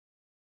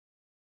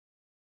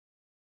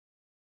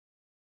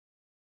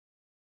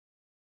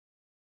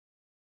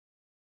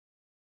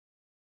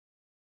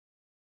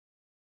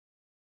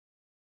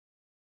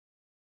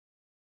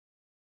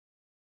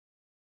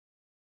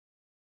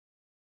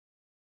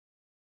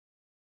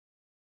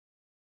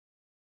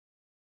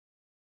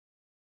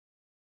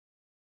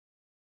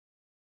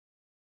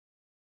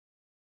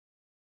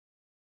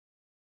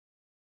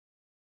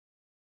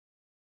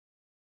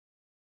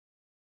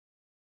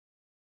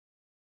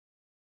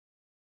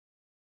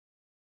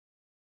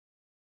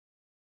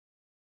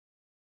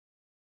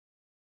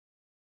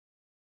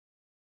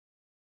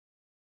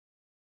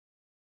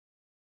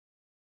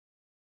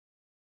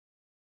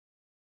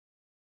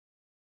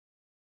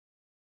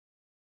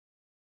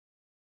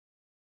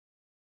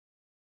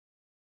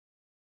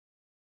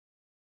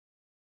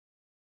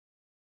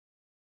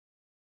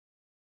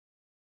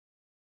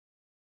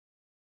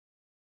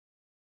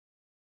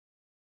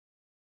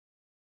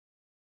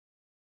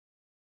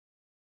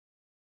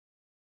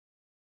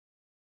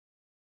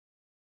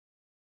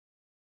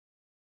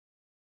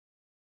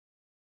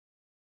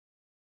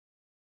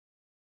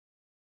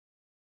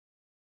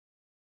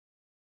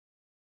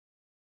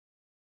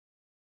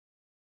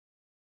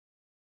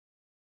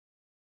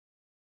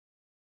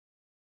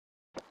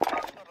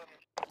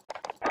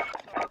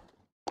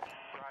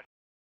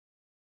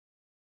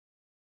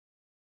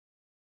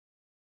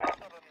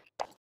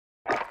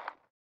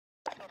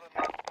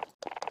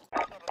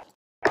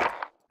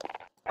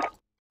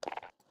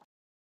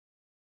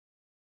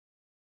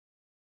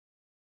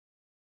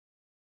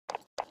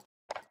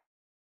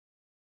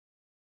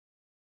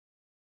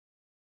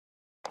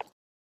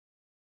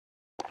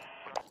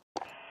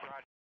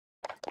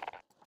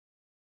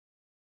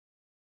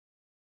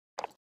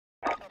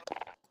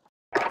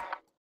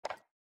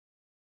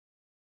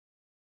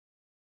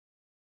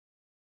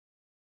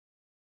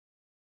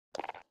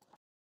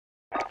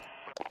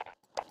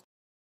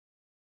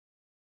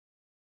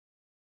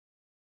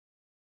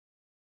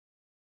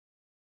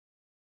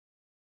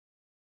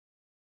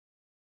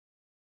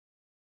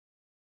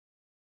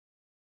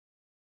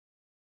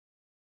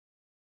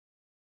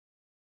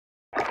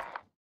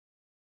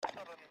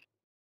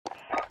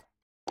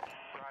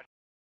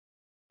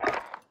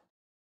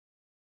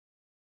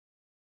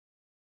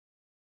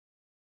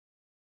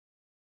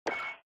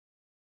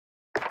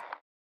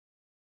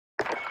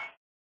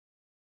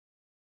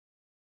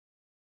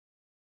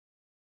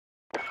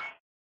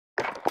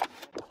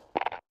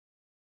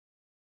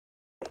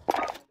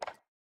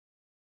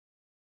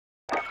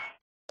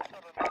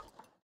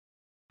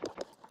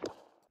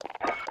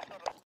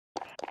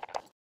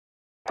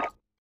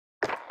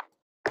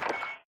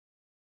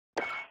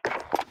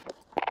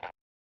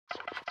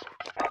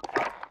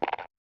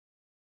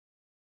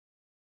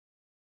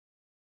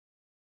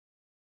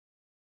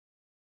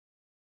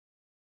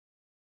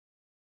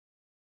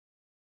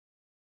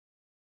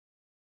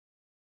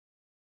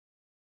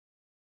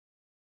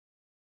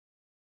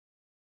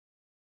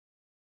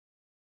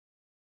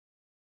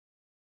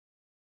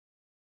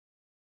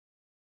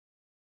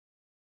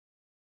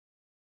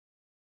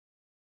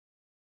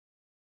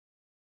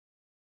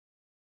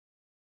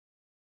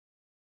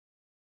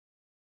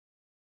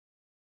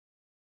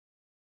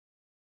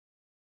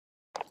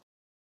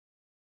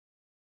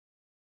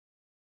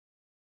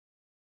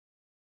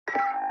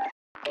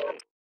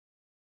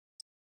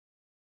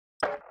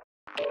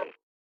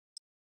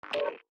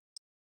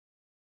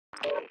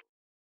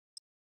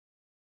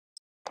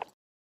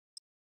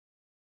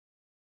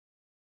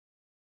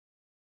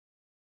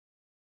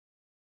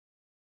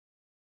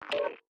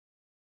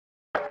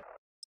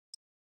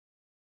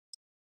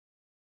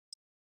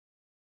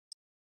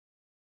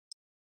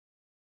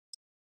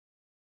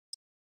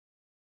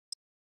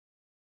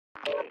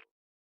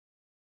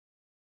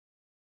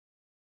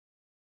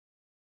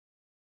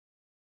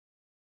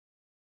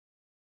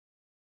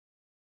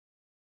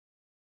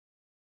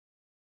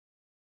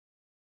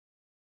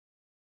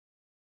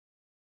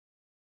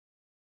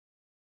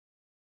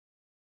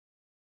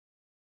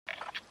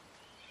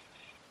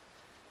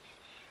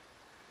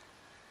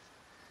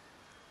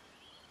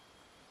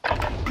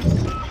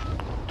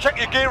Check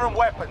your gear and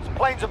weapons.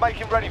 Planes are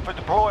making ready for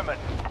deployment.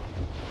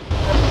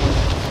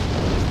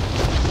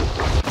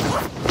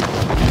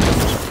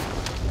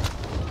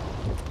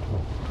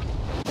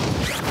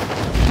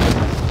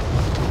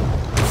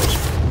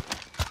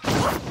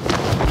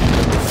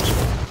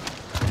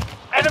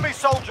 Enemy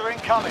soldier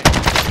incoming.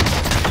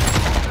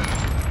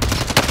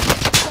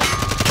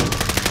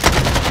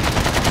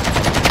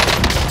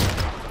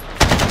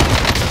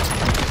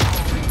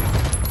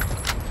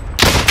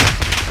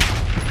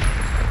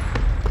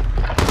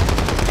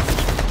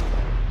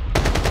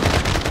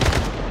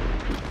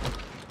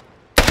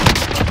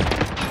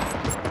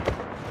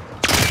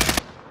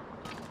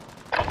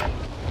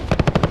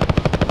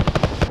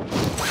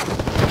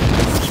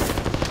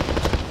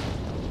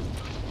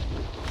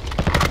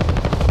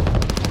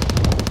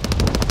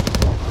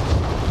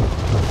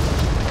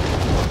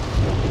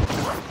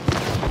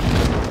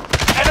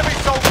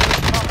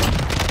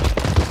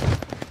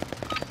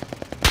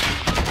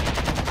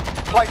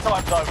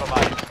 Playtime's over,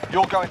 mate.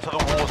 You're going to the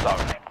war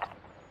zone.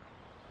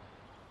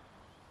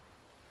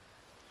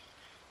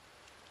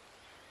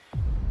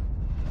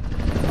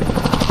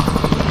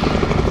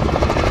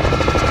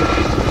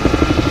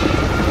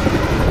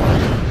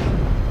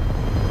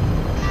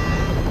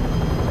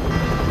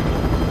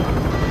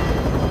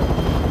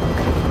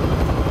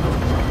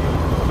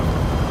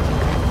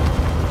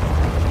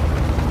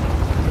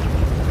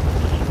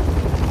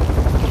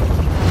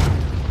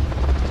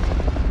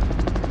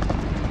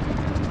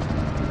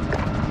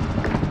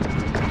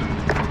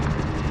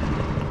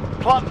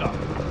 Plunder.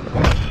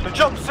 The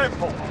job's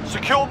simple.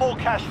 Secure more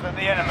cash than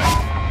the enemy.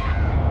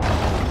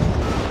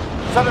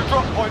 Set a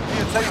drop point for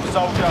your team,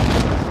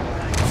 soldier.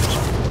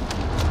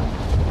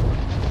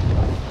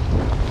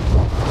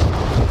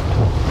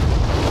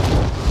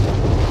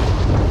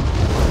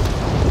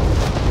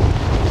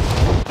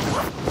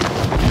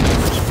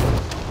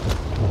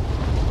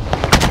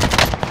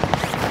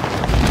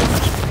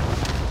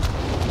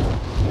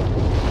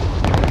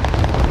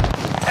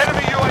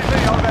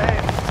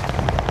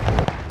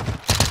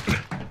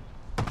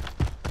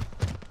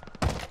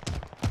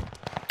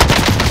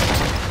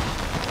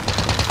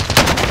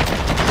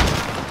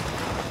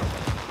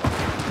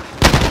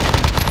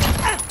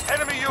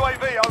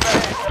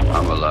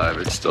 I'm alive,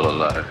 it's still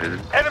alive, isn't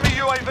it? Enemy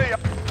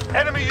UAV!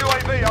 Enemy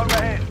UAV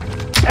overhead!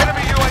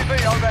 Enemy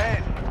UAV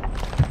overhead!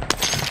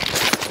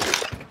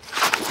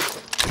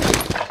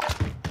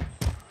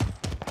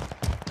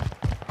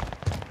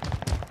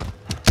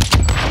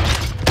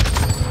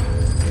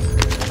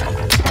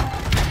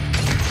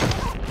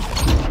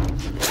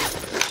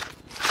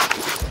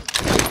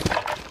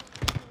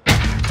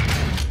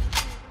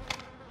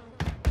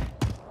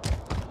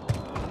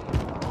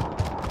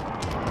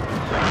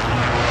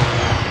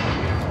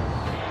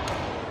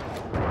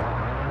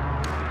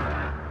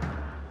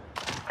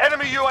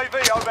 Enemy UAV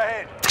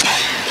overhead.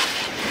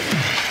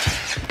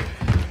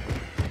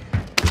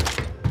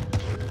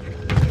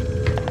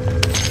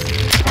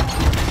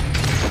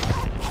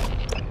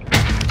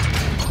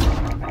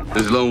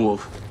 There's Lone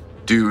Wolf.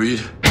 Do you read?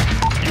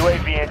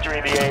 UAV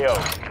entering the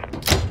AO.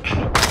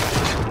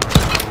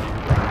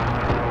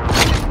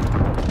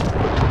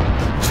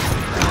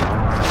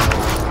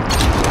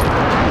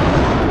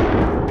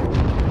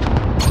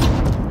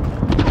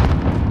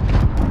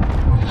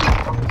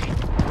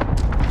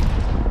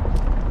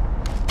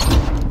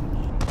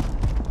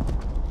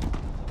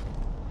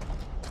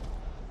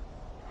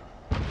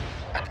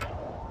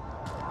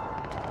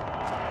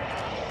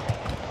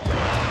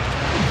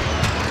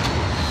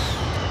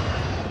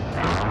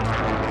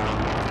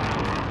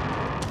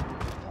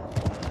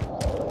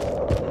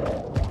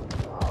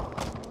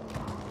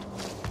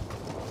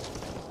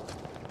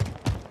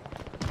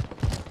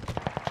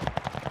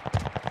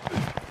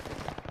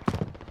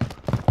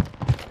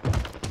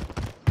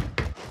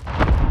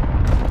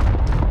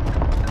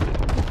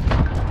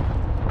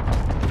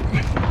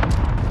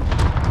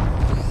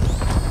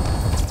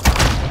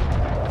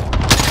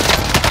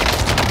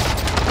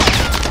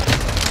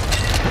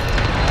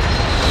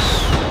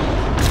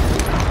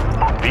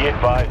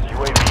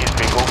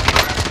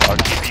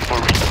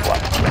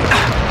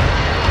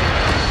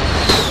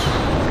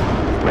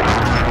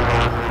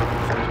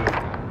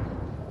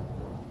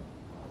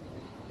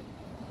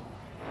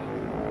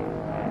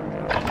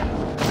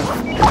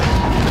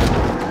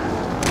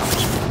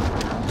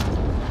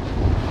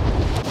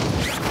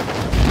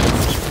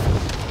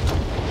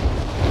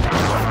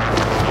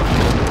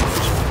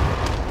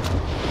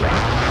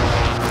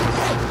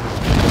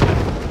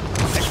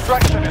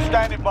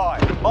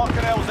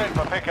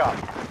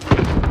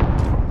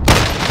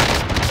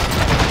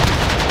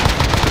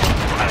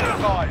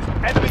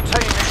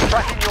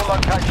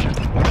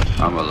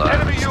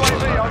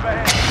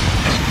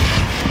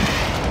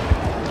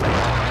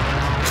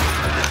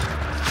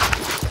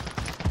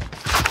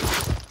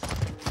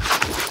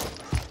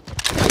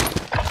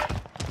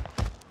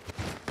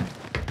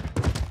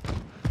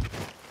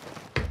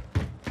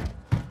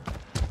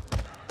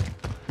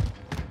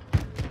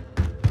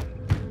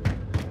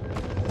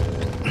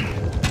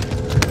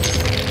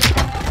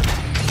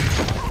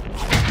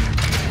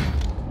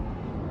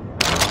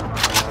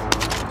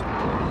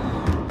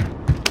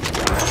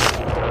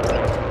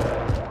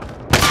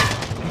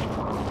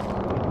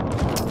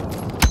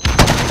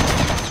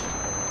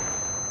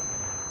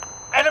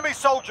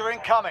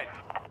 incoming.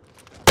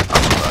 I'm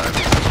alive.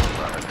 Still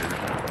alive, isn't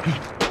it?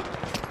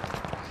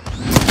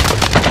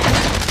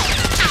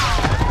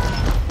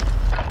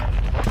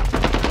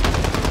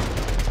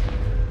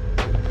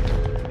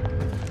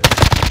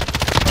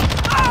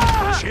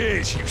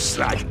 Cheers, you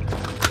slag!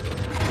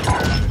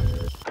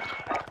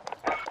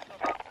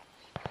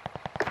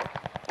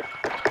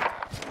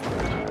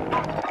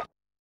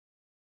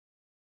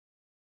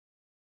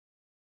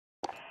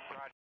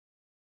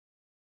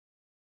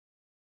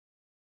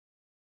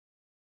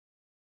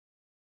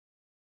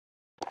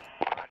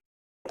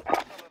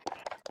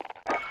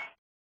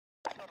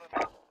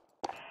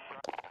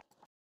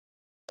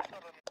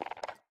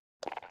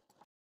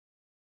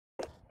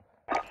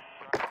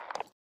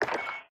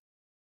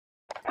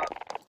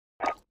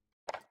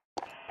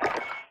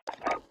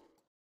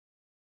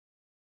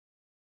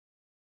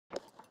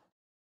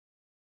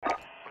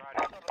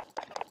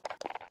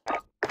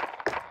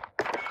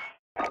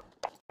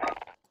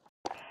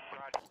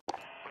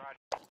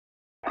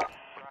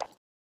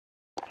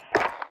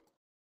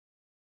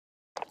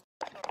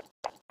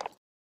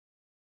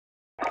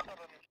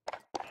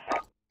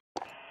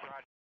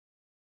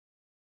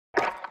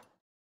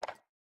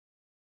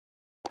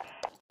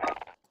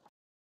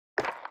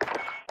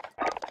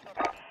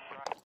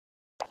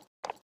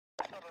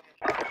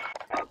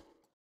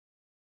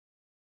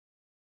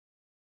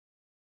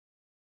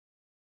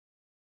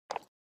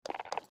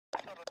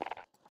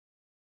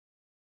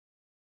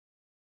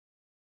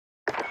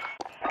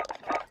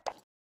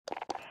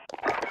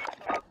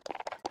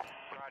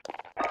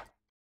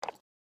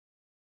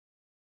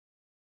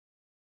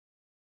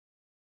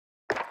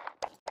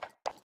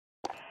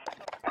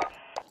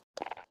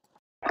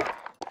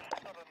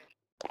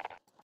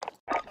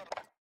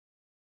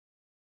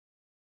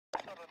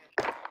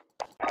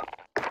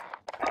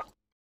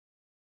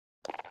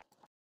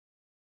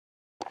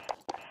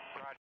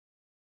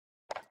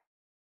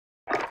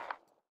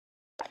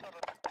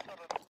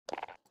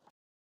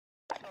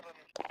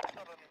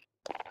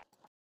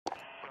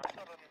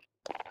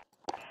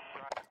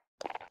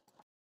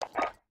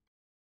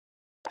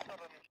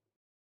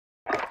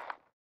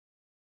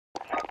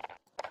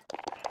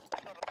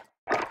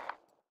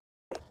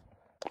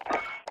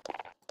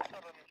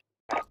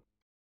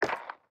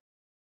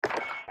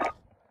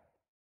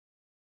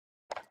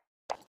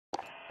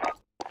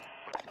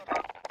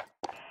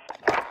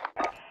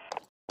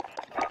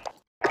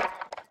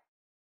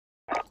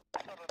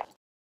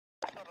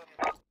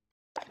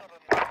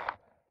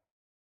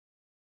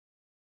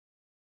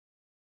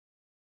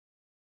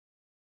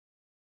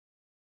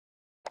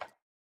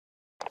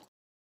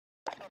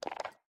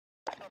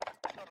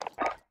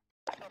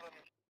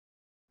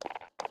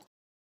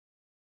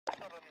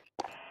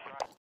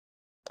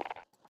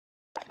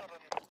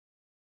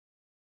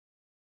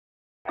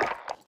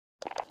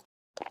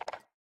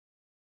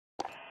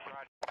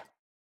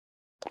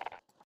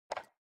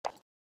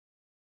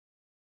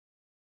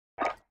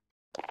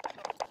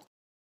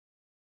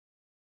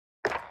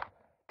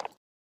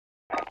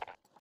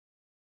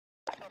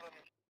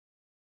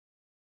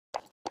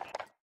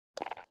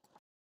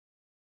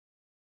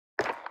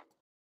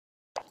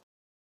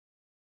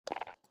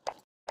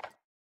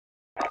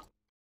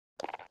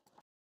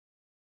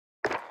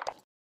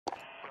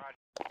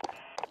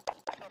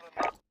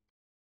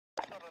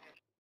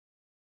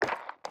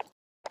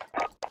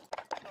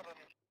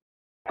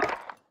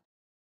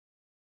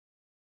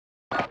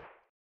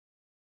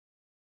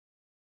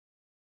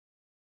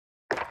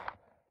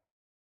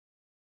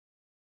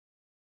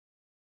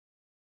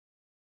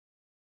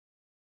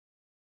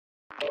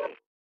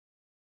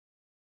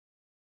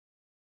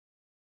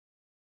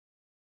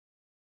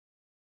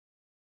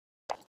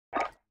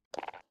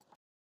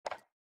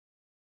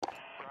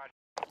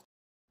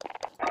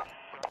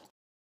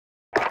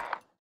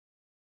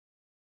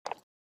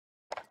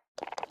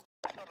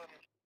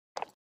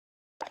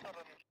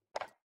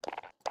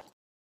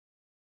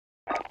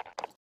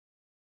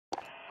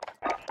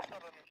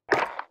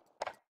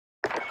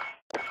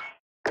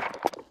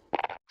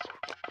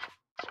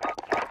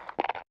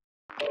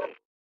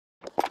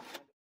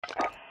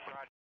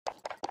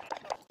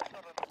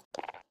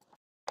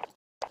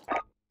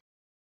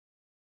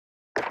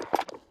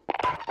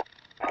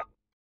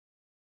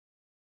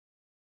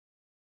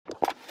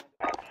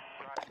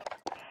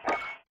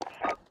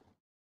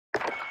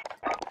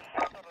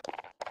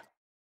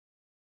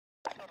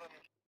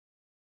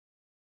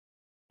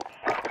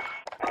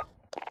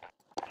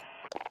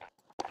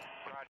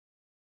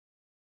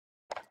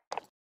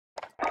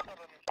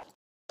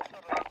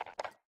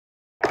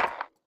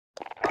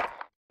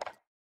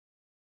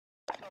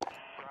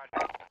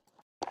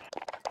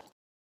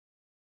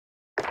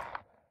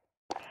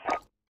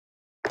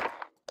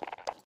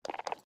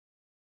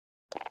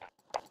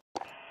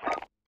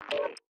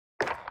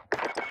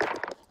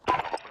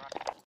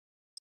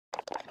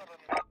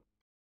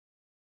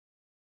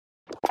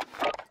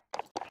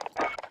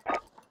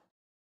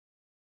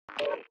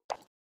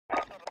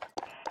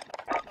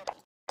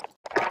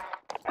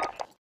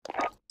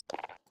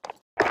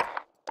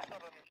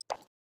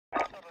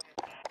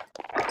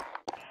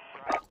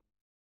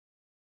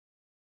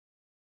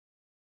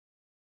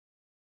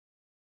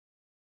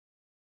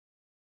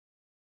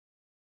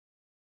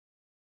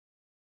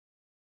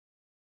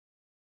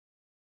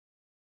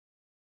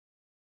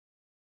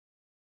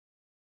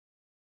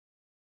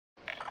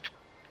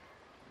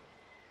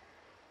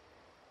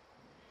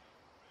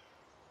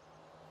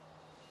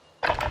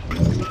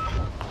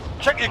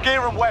 Check your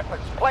gear and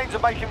weapons. Planes are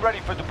making ready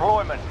for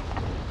deployment.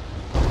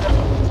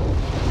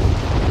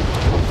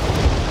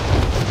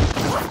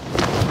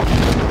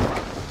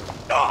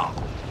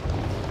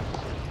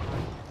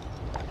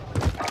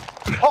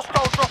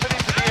 Hostile dropping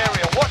into the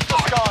area. Watch the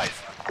skies.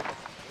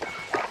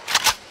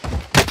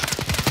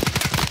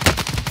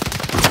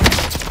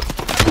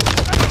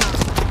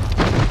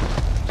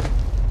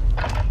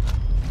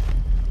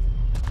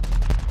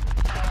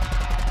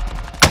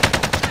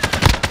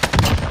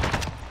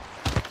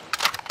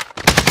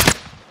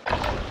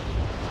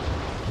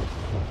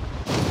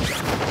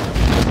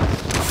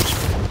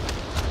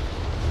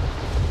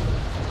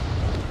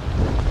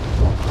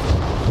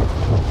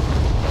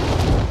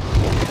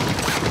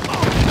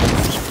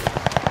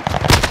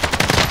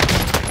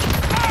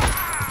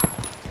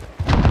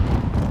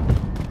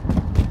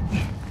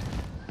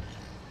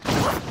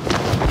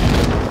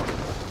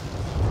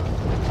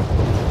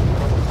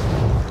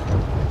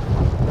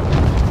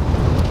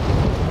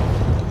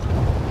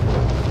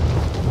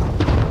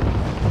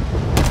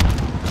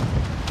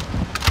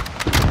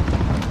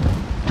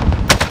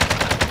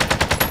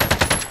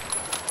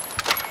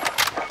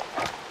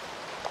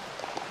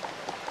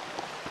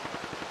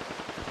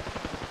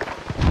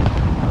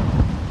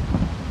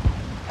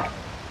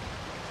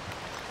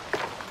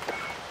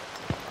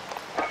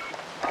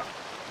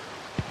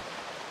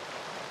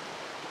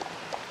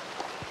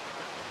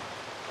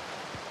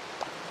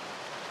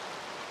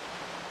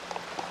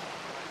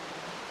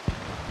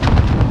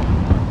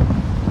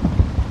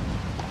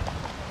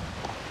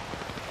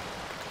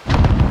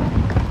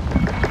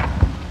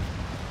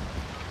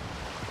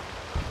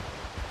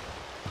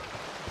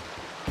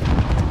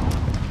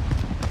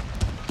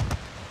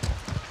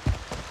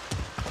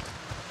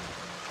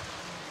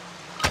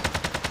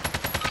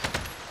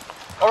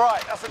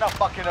 Alright, that's enough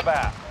fucking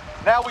about.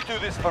 Now we do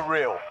this for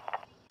real.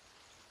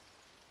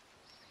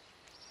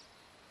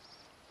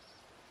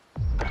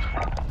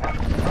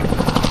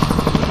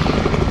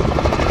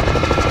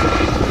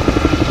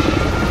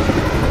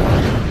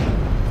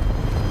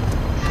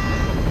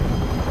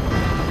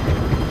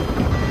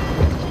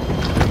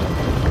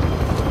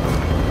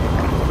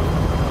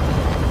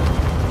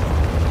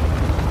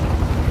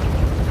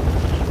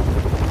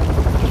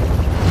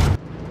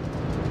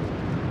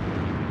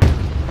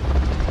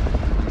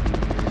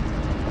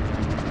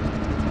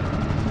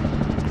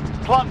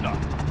 Plunder.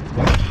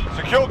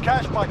 Secure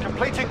cash by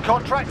completing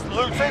contracts,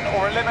 looting,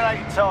 or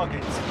eliminating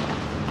targets.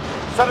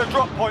 Set a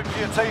drop point for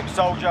your team,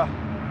 soldier.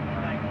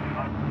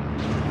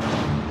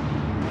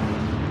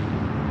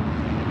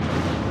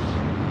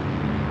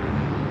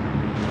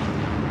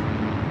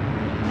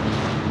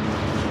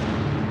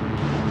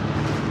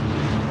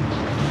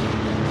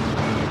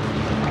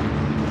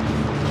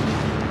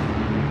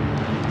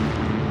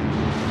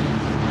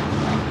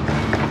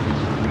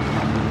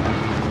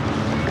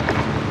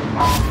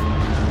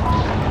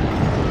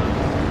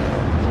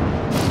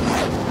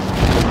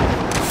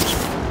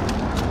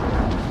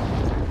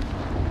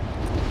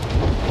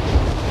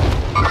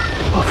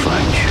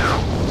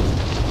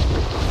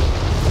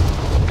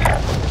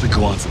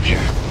 Go on from here.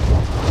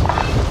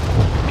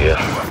 Yeah.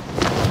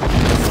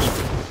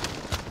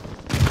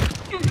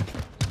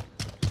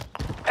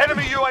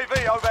 Enemy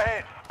UAV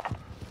overhead.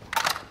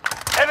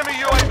 Enemy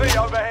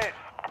UAV overhead.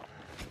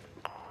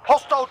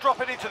 Hostile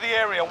dropping into the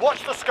area.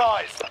 Watch the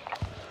skies.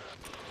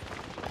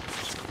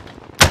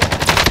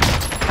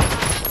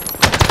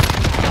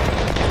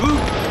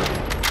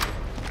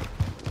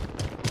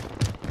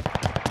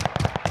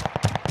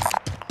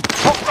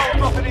 Hostile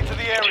dropping into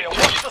the area.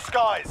 Watch the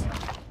skies.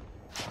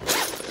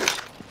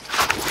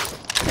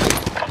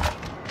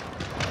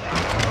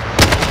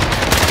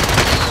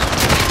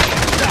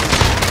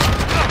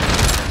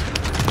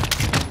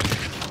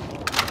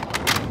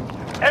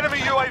 Enemy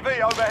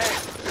UAV overhead.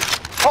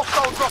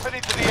 Hostile dropping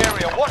into the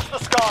area. Watch the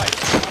skies.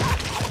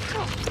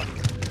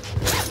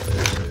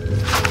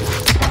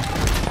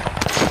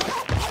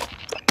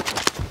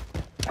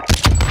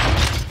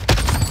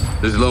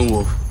 This is Lone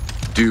Wolf.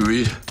 Do you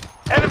read?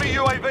 Enemy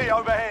UAV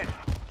overhead.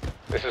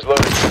 This is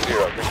Logan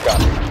 2-0. Good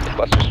copy.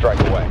 Let's just strike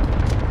away.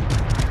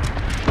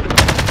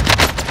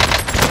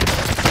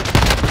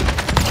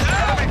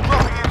 Enemy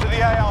dropping into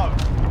the AO.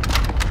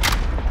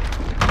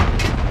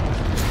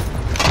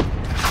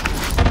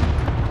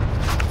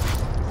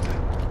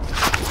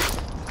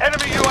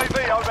 Enemy UAV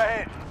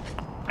overhead.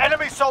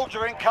 Enemy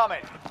soldier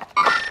incoming.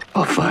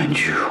 I'll find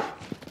you.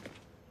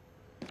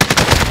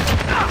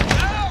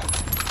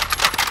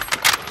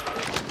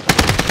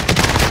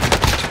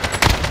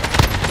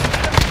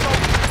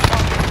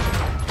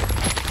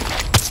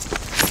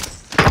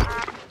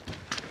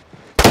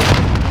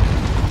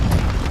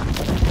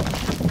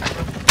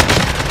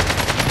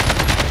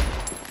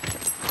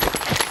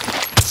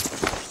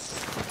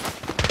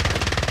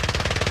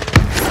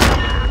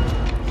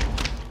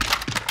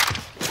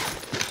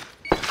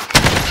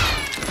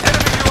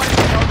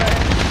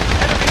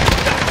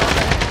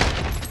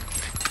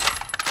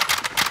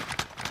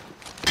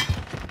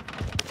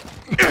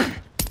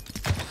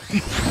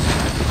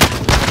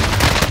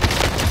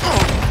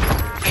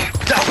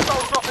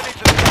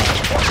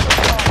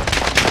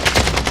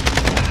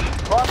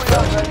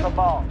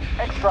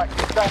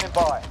 extraction standing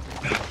by.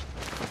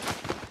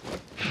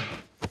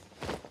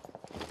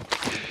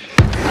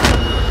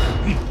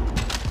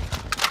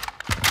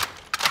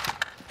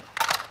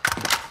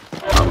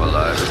 I'm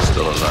alive and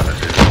still alive.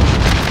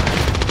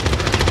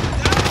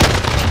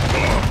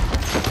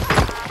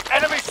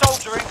 Enemy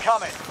soldier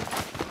incoming.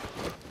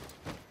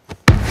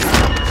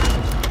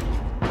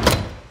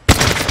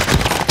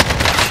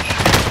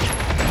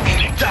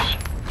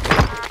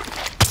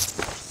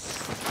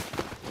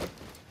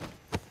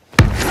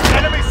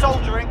 Enemy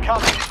soldier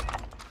incoming.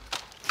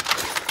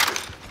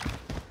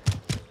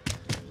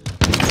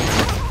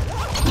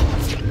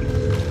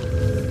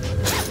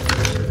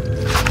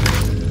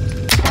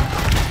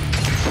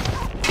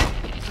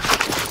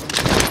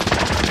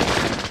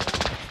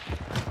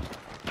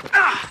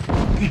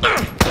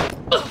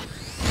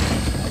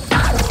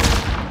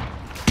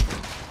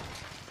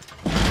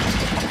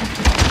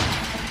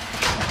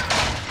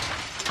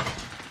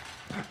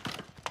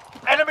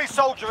 Enemy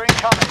soldier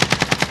incoming.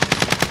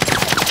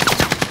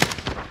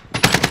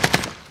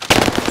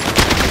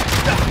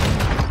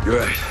 You're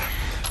right.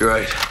 You're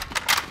right.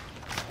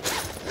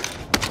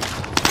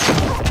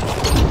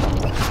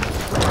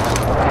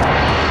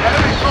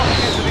 Enemy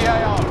dropping into the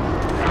AO.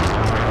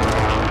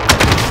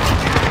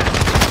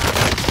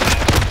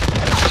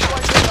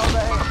 UAV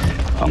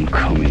overhead. I'm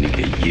coming to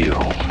get you.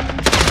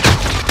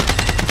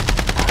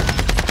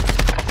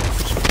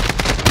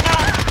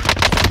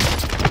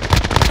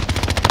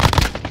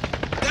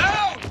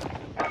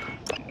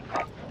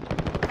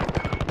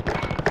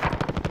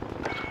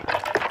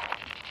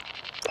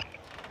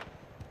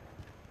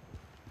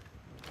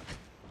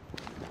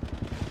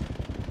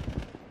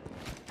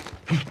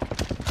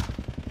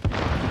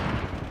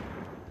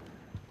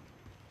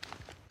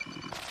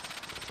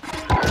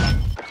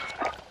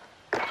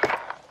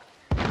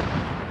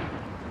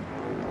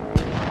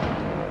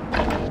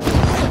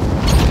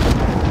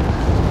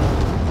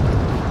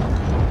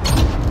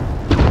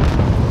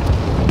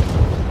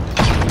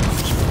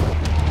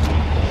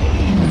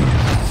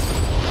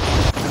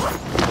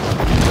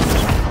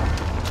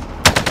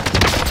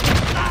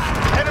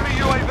 Enemy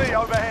UAV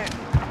overhead.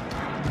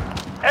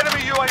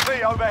 Enemy UAV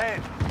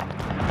overhead.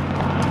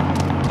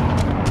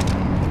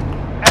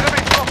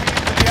 Enemy dropping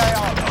into the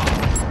AO.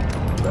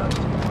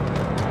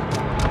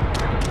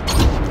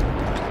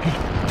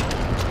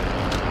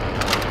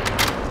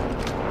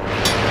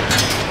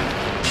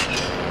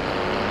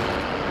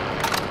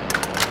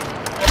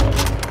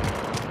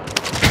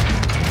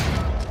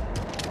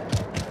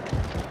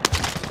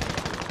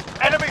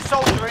 Enemy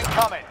soldier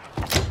incoming.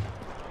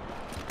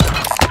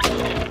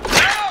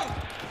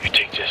 You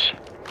take this.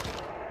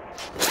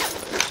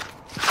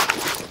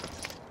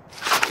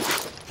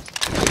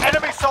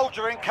 Enemy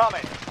soldier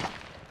incoming.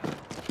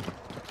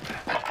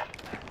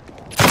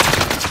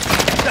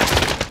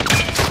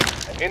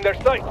 In their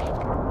sights.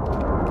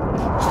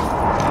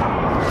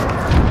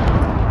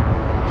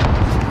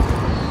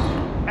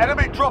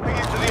 Enemy dropping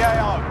into the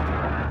AO.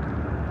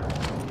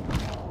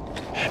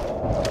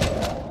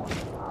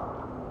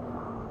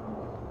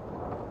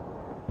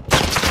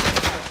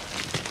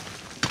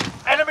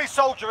 Enemy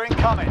soldier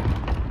incoming.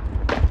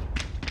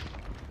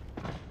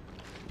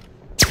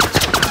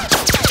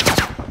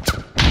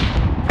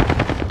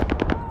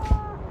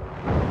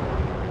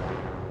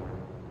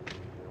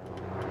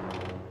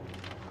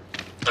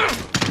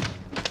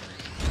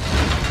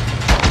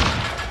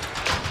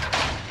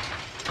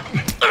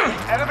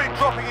 Enemy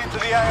dropping into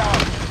the AO.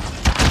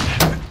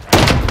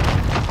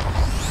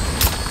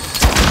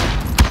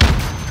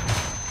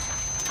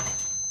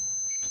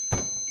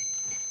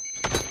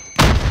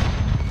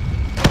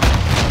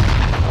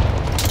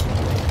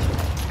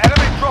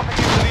 Enemy dropping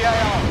into the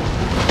AO.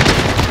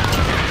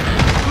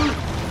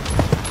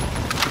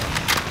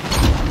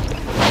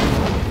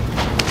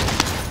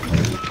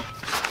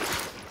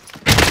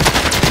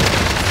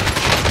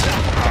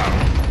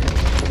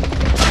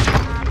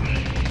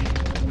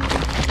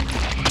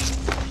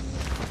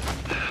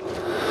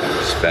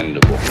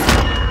 Expendable.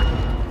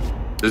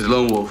 This is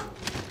Lone Wolf.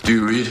 Do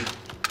you read?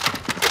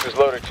 This is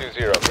Loader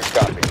 2-0. Good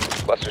copy.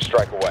 Cluster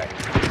strike away.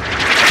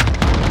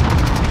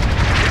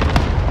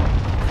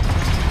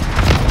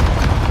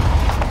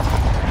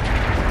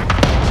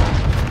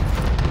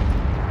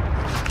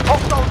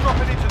 Hostile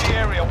dropping into the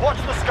area. Watch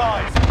the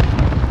skies.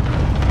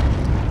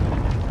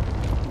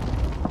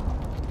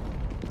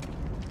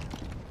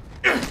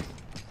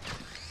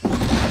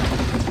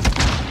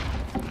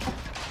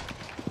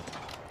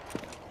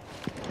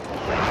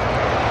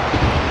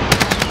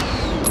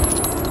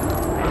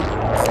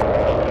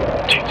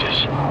 Take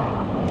this.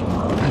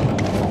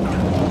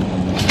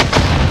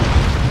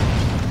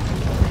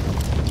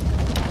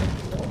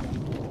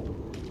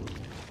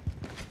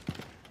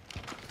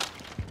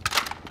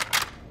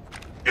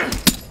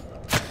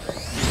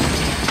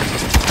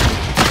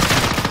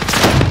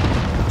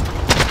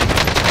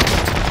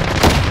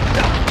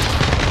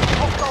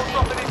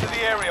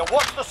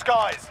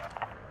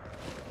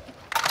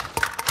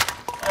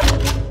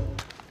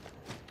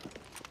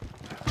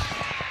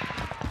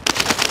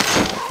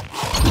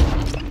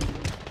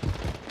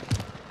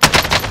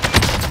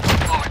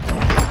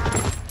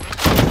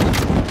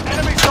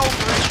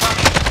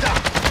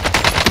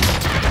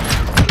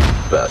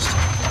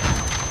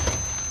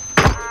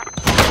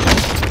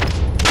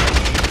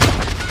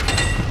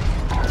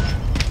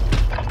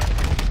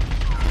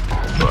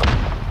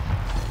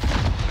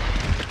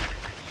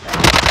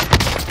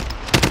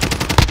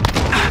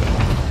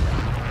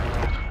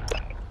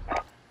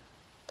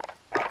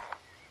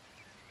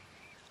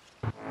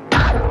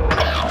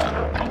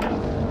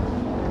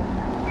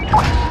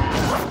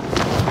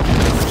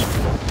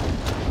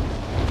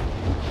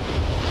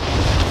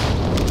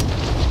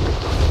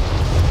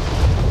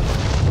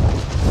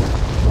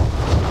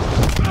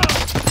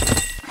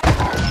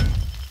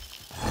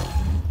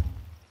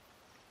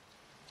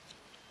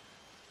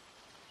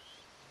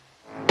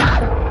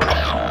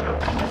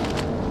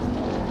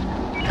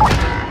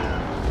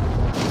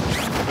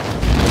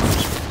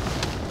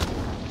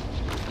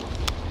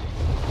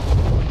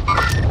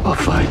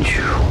 find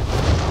you.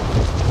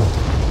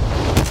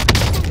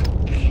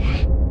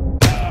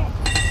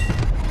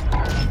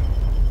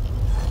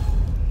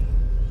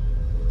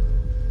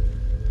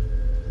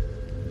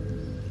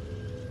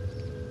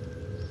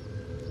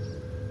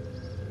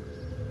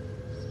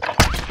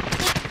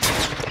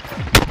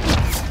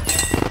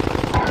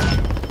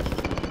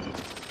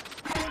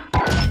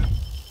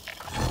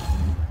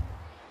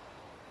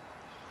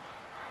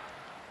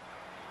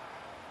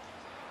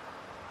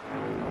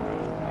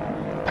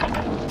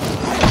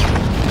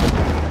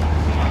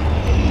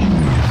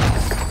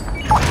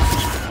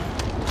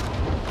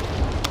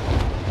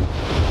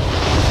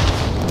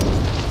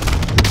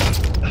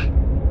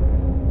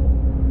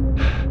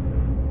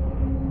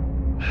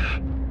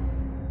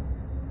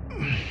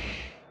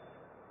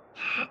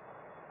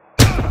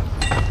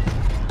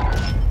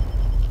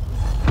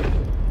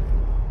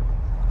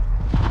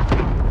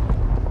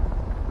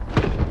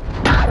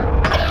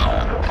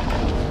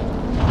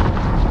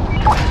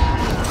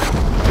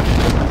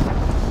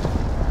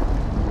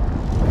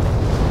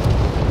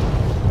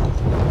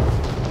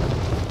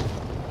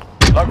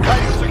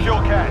 Locating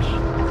secure cache.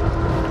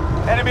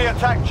 Enemy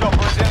attack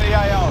chopper is in the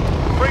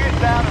AO. Bring it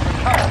down and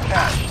recover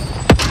cache.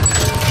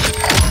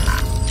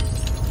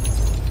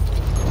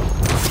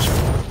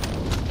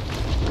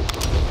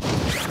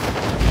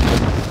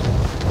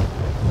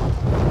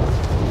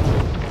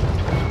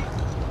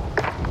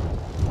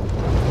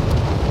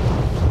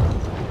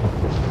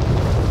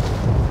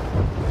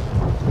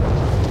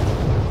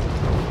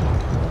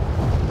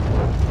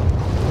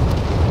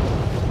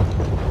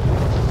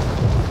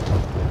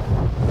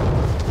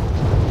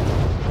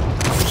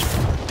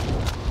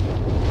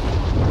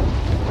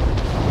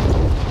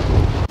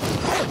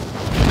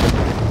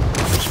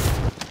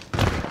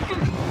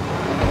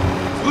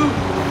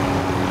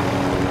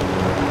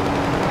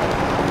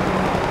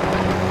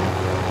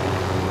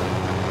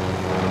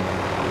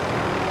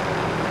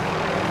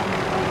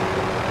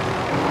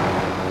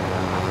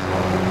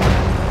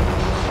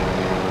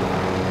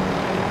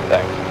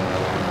 Thanks.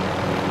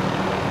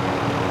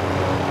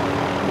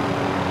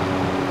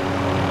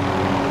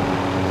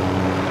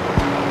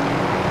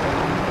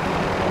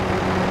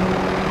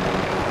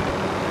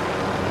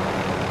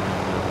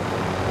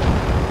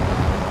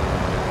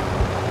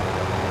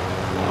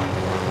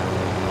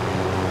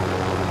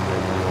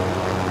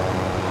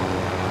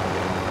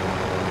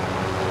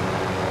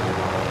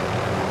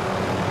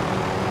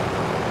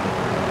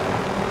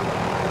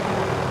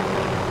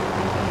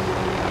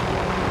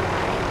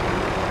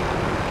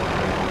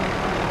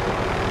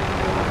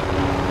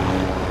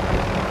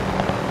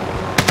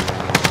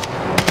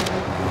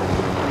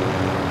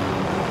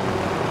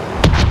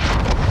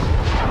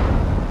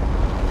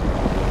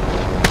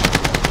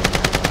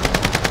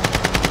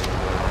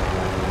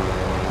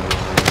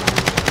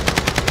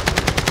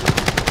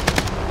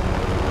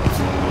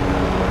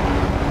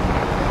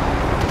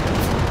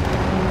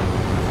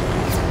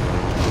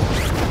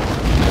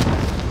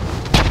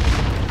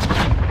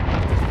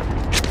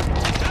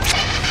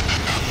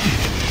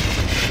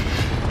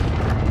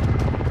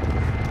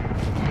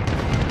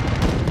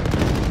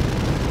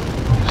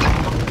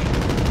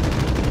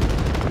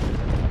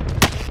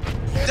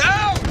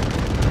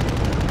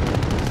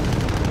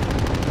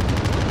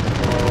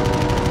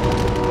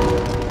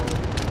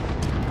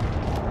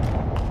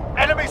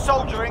 Enemy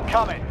soldier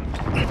incoming.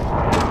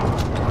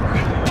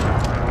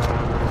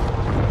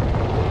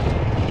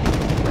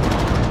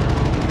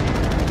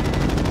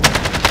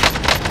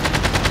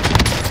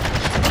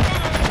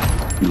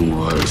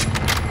 Yours.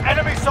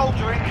 Enemy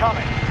soldier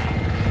incoming.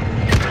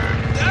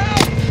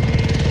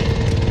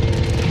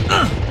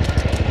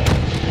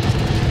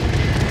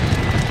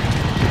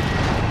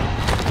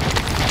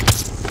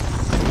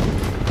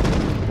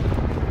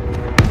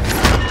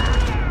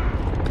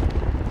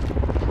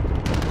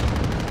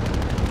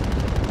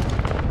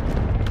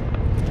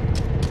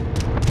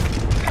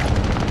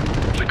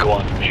 Go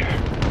on from here.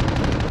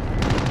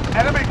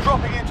 Enemy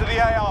dropping into the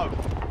AO.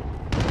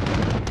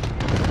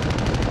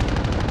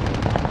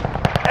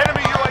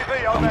 Enemy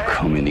UAV I'm overhead.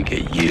 coming to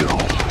get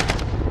you.